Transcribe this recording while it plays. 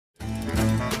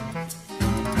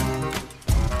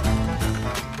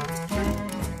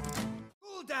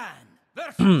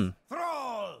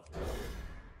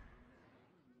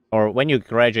Or when you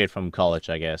graduate from college,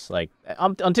 I guess. Like,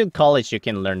 until college, you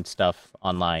can learn stuff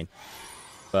online.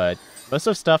 But most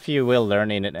of stuff you will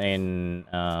learn in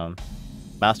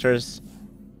Masters,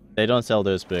 they don't sell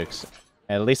those books.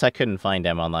 At least I couldn't find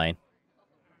them online.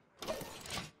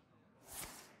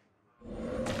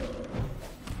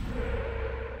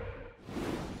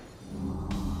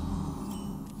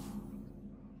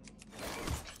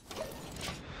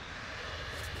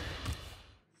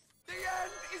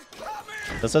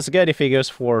 This is good if he goes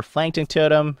for flanking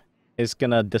totem. He's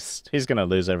gonna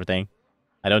lose everything.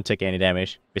 I don't take any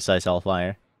damage besides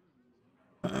Hellfire.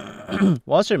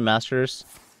 What's your masters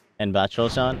and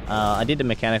bachelor's on? I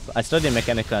studied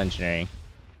mechanical engineering.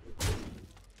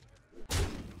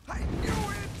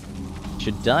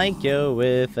 Should I go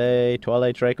with a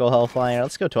Twilight Drake or Hellfire?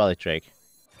 Let's go Twilight Drake.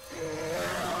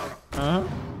 All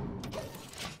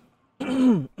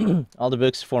the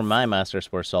books for my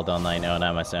masters were sold online on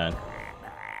Amazon.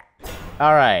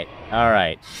 Alright.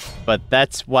 But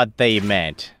that's what they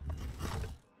meant.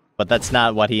 But that's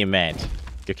not what he meant.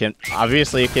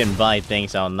 Obviously you can buy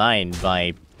things online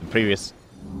by the previous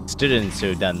students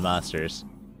who've done masters.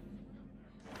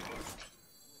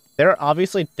 There are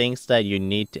obviously things that you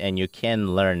need and you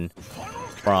can learn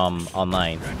from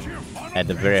online at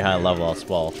the very high level as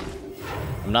well.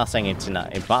 I'm not saying it's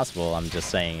not impossible, I'm just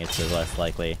saying it's less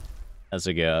likely as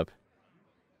you go up.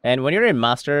 And when you're in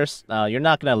masters, you're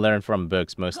not gonna learn from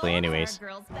books mostly anyways.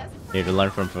 You have to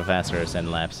learn from professors and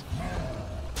labs.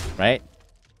 Right?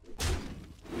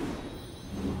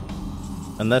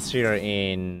 Unless you're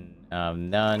in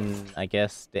none, I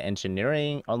guess, the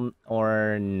engineering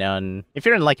or none. If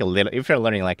you're in like if you're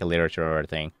learning like a literature or a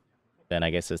thing, then I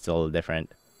guess it's a little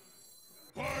different.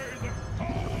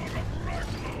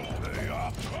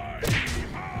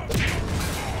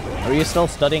 Are you still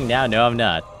studying now? No, I'm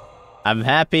not. I'm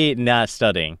happy not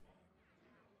studying.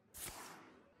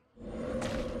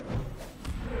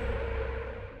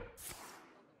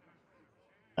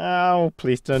 Oh,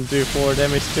 please don't do 4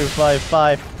 damage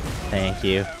 255. Thank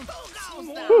you.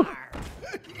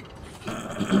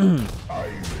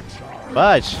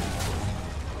 Fudge!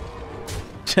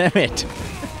 Damn it!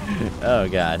 Oh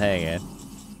god, hang on.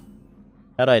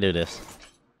 How do I do this?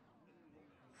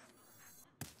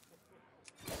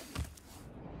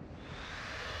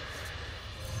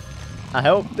 I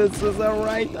hope this is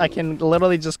alright. I can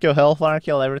literally just go Hellfire,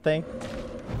 kill everything.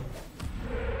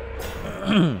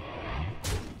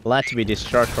 Glad to be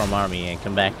discharged from army and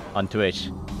come back on Twitch.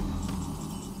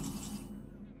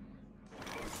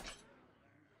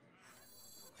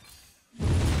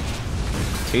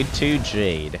 Two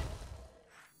Jade.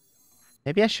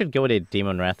 Maybe I should go with a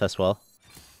Demon Wrath as well.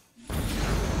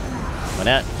 Why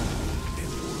not?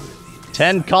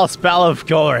 10 cost spell, of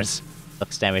course.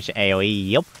 Looks damage AoE.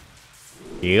 Yup.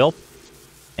 Yup.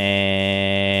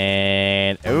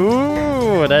 And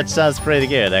ooh, that sounds pretty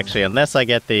good actually. Unless I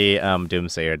get the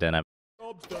Doomsayer, then I'm.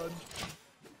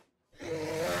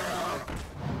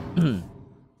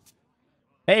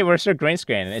 Hey, where's your green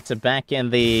screen? It's back in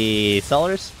the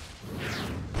cellars.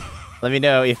 Let me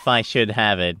know if I should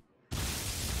have it.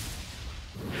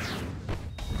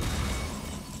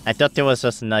 I thought there was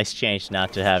just a nice change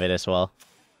not to have it as well.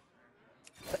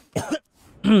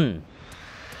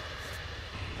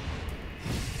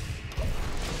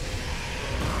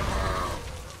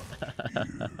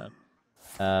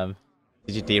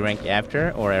 Did you D-rank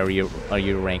after, or are you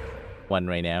rank 1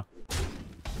 right now?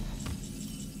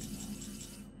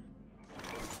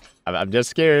 I'm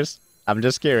just curious. I'm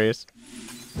just curious.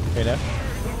 You know?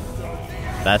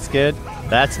 That's good.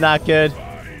 That's not good.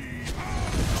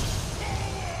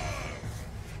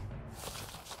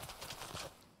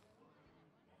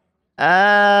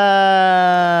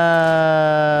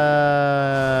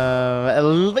 At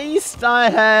least I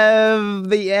have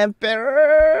the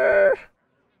Emperor.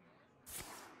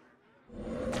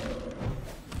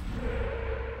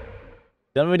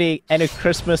 Done with the any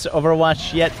Christmas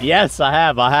Overwatch yet? Yes, I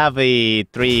have. I have the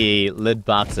 3 lid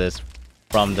boxes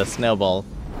from the snowball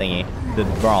thingy, the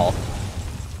brawl.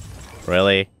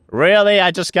 Really? Really?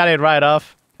 I just got it right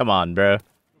off? Come on, bro.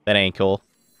 That ain't cool.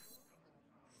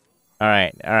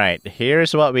 Alright, alright.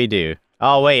 Here's what we do.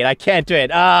 Oh, wait, I can't do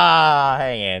it. Ah,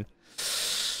 hang in.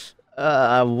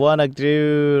 I wanna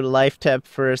do life tap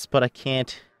first, but I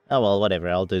can't. Oh, well, whatever.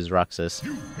 I'll do Roxas.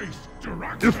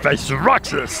 You face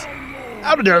Roxas!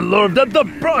 I'm the Lord of the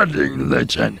Burning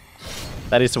Legion!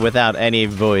 That is without any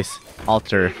voice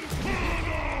alter.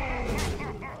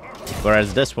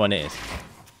 Whereas this one is.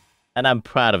 And I'm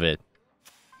proud of it.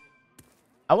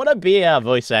 I wanna be a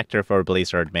voice actor for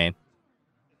Blizzard, man.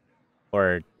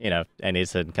 Or, you know, an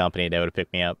instant company that would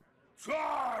pick me up.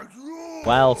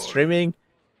 While streaming?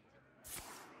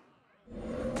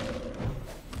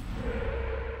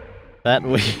 That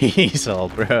Weasel,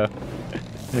 bro.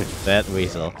 That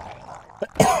Weasel.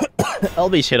 I'll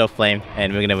be Shadow Flame,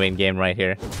 and we're gonna win game right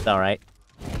here. It's alright.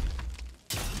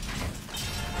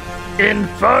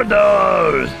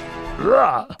 Infernos!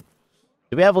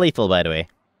 Do we have lethal, by the way?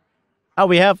 Oh,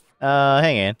 we have,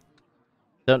 hang on.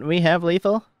 Don't we have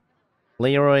lethal?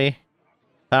 Leroy,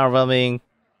 power whelming,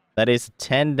 that is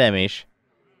 10 damage.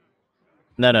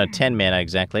 No, 10 mana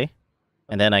exactly.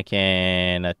 And then I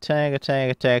can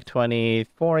attack,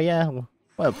 24, yeah,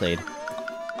 well played.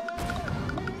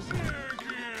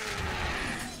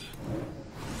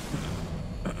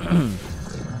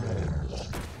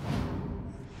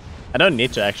 I don't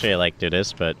need to actually, like, do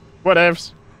this, but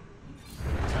whatevs.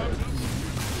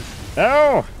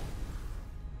 Oh!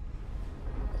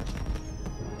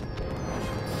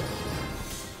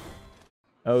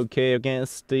 Okay,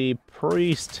 against the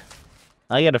priest.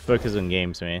 I gotta focus on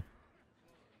games, man.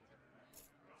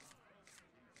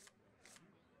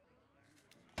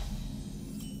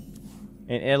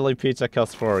 In Italy, pizza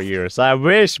costs €4. I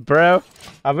wish, bro.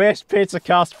 I wish pizza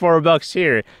cost $4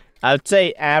 here. I'd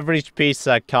say average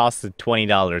pizza costs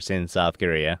 $20 in South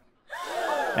Korea.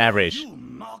 Average.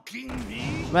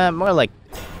 Man, more like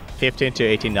 $15 to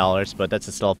 $18, but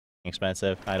that's still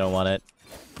expensive. I don't want it.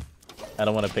 I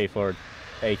don't want to pay for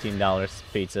 $18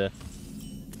 pizza.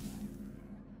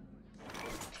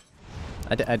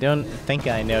 I don't think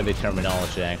I know the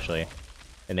terminology actually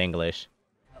in English.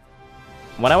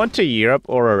 When I went to Europe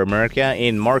or America,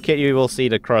 in market you will see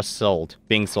the crust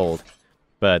being sold,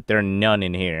 but there are none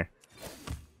in here.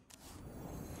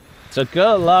 So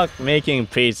good luck making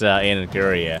pizza in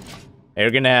Korea.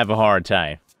 You're gonna have a hard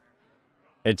time.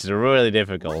 It's really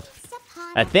difficult.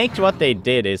 I think what they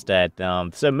did is that,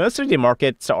 so most of the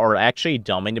markets are actually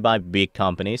dominated by big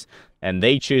companies, and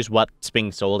they choose what's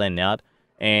being sold and not.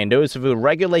 And those who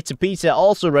regulate the pizza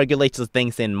also regulates the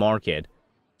things in market.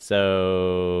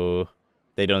 So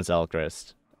they don't sell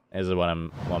crust, is what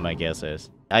my guess is.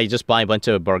 I just buy a bunch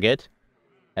of baguette,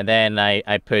 and then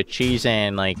I put cheese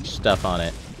and like stuff on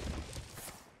it.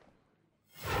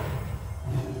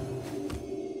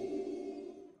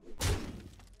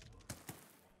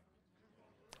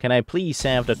 Can I please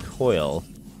have the coil?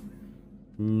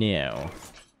 No.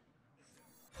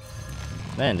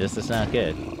 Man, this is not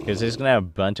good. Because he's gonna have a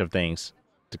bunch of things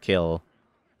to kill.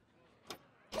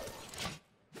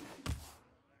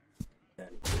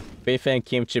 Beef and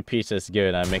kimchi pizza is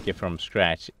good. I make it from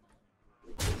scratch.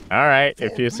 Alright,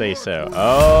 if you say so.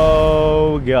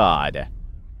 Oh, God.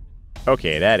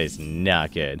 Okay, that is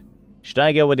not good. Should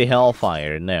I go with the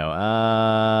Hellfire? No.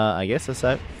 I guess that's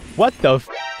that. What the f?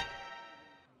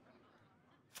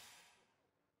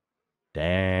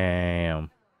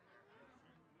 Damn.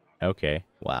 Okay,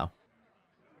 wow.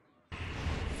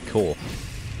 Cool.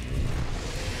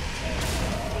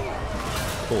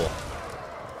 Cool.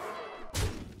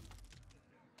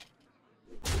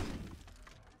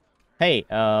 Hey,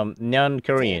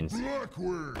 non-Koreans.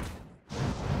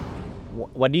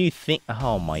 What do you think?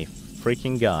 Oh my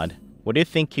freaking god. What do you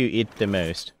think you eat the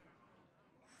most?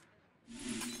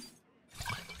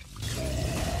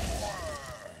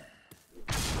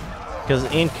 Because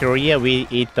in Korea, we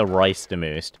eat the rice the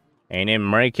most. And in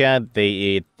America, they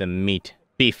eat the meat,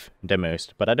 beef, the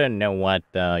most. But I don't know what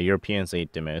Europeans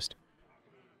eat the most.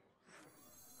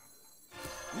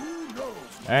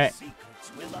 Alright.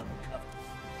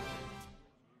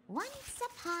 Once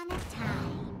upon a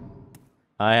time.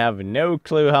 I have no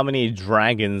clue how many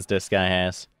dragons this guy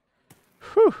has.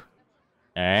 Whew.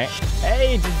 Alright.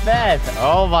 Hey, Beth!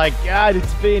 Oh my god,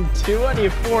 it's been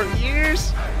 24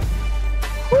 years!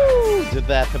 Woo! Did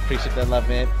that appreciate that love,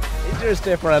 man. Enjoy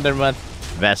stay for another month.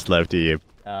 Best love to you.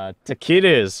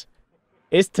 Taquitos.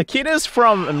 Is taquitos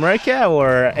from America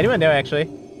or anyone know actually?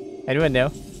 Anyone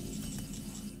know?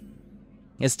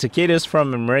 Is taquitos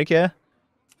from America?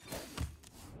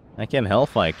 I can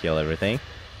Hellfire kill everything.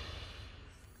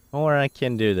 Or I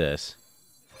can do this.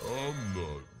 I'm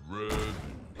not ready.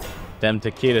 Them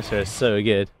taquitos are so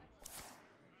good.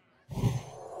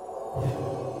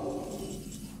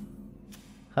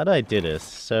 How do I do this?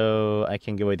 So I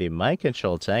can go with the mind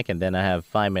control attack, and then I have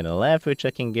 5 minutes left, which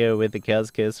I can go with the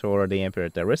Kazkis or the Emperor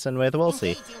to Risen with. We'll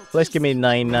see. Please give me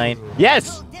 9-9.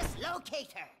 Yes!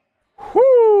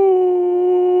 Whoo!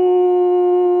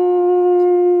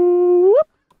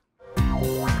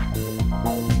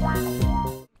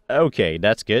 Okay,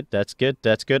 that's good. That's good.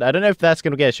 That's good. I don't know if that's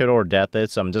gonna get shot or death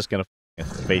it, so I'm just gonna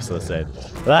faceless it.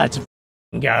 Let's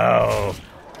go.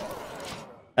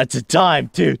 It's a time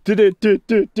to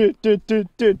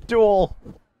duel.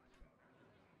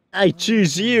 I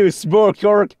choose you,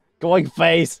 Sporkork. Going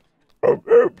face.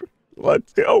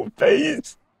 Let's go,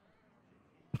 face.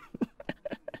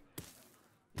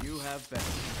 You have been.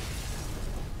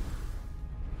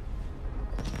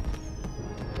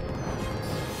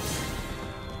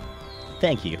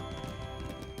 Thank you.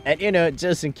 And you know,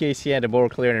 just in case he had a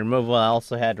board clear and removal, I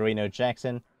also had Reno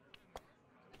Jackson.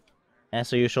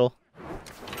 As usual.